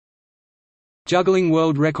Juggling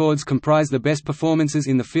world records comprise the best performances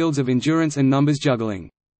in the fields of endurance and numbers juggling.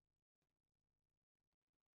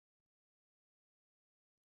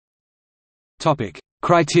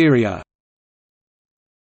 Criteria.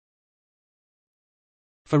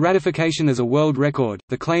 For ratification as a world record,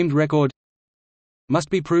 the claimed record must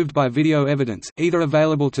be proved by video evidence, either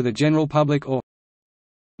available to the general public or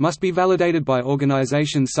must be validated by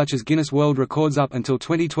organizations such as Guinness World Records. Up until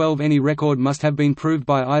 2012, any record must have been proved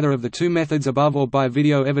by either of the two methods above or by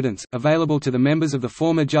video evidence, available to the members of the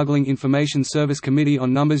former Juggling Information Service Committee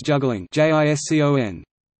on Numbers Juggling (JISCON).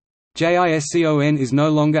 JISCON is no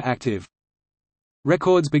longer active.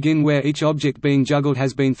 Records begin where each object being juggled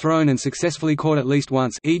has been thrown and successfully caught at least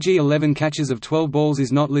once, e.g. 11 catches of 12 balls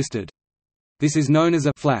is not listed. This is known as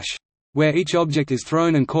a flash. Where each object is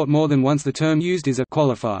thrown and caught more than once, the term used is a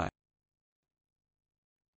qualifier.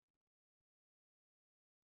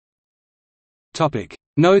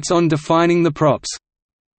 Notes on defining the props.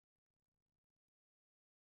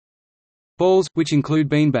 Balls, which include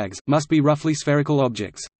beanbags, must be roughly spherical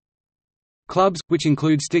objects. Clubs, which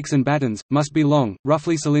include sticks and batons, must be long,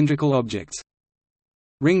 roughly cylindrical objects.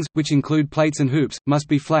 Rings, which include plates and hoops, must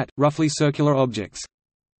be flat, roughly circular objects.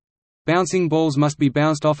 Bouncing balls must be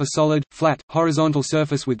bounced off a solid, flat, horizontal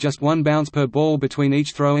surface with just one bounce per ball between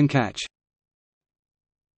each throw and catch.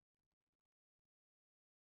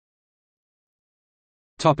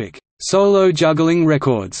 Solo juggling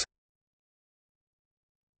records.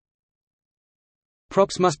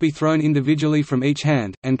 Props must be thrown individually from each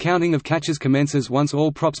hand, and counting of catches commences once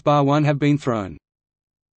all props bar one have been thrown.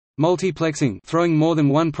 Multiplexing, throwing more than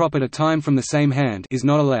one prop at a time from the same hand, is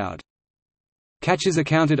not allowed. Catches are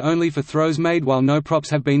counted only for throws made while no props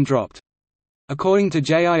have been dropped. According to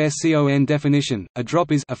JISCON definition, a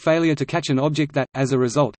drop is a failure to catch an object that, as a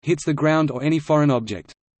result, hits the ground or any foreign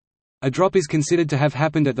object. A drop is considered to have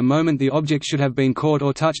happened at the moment the object should have been caught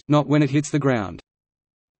or touched, not when it hits the ground.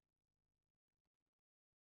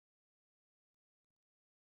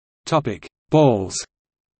 Balls.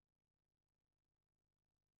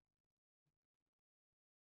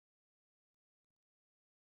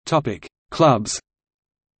 Clubs.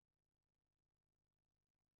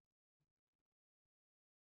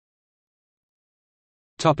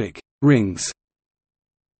 Rings.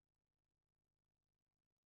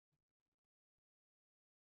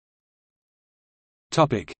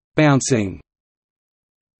 Bouncing.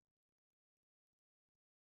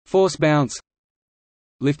 Force bounce.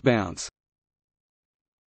 Lift bounce.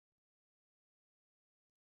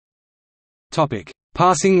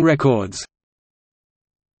 Passing records.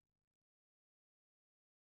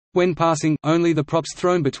 When passing, only the props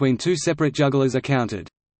thrown between two separate jugglers are counted.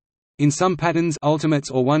 In some patterns,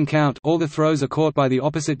 ultimates or one count, all the throws are caught by the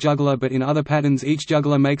opposite juggler, but in other patterns each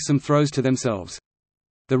juggler makes some throws to themselves.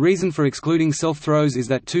 The reason for excluding self-throws is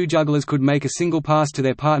that two jugglers could make a single pass to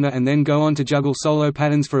their partner and then go on to juggle solo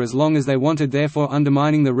patterns for as long as they wanted, therefore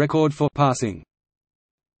undermining the record for passing.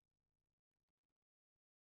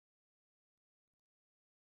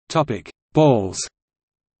 Balls.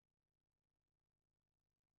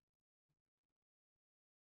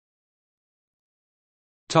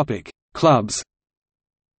 Clubs.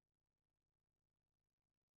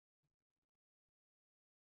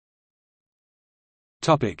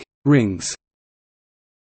 Rings.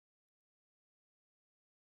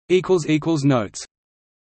 Notes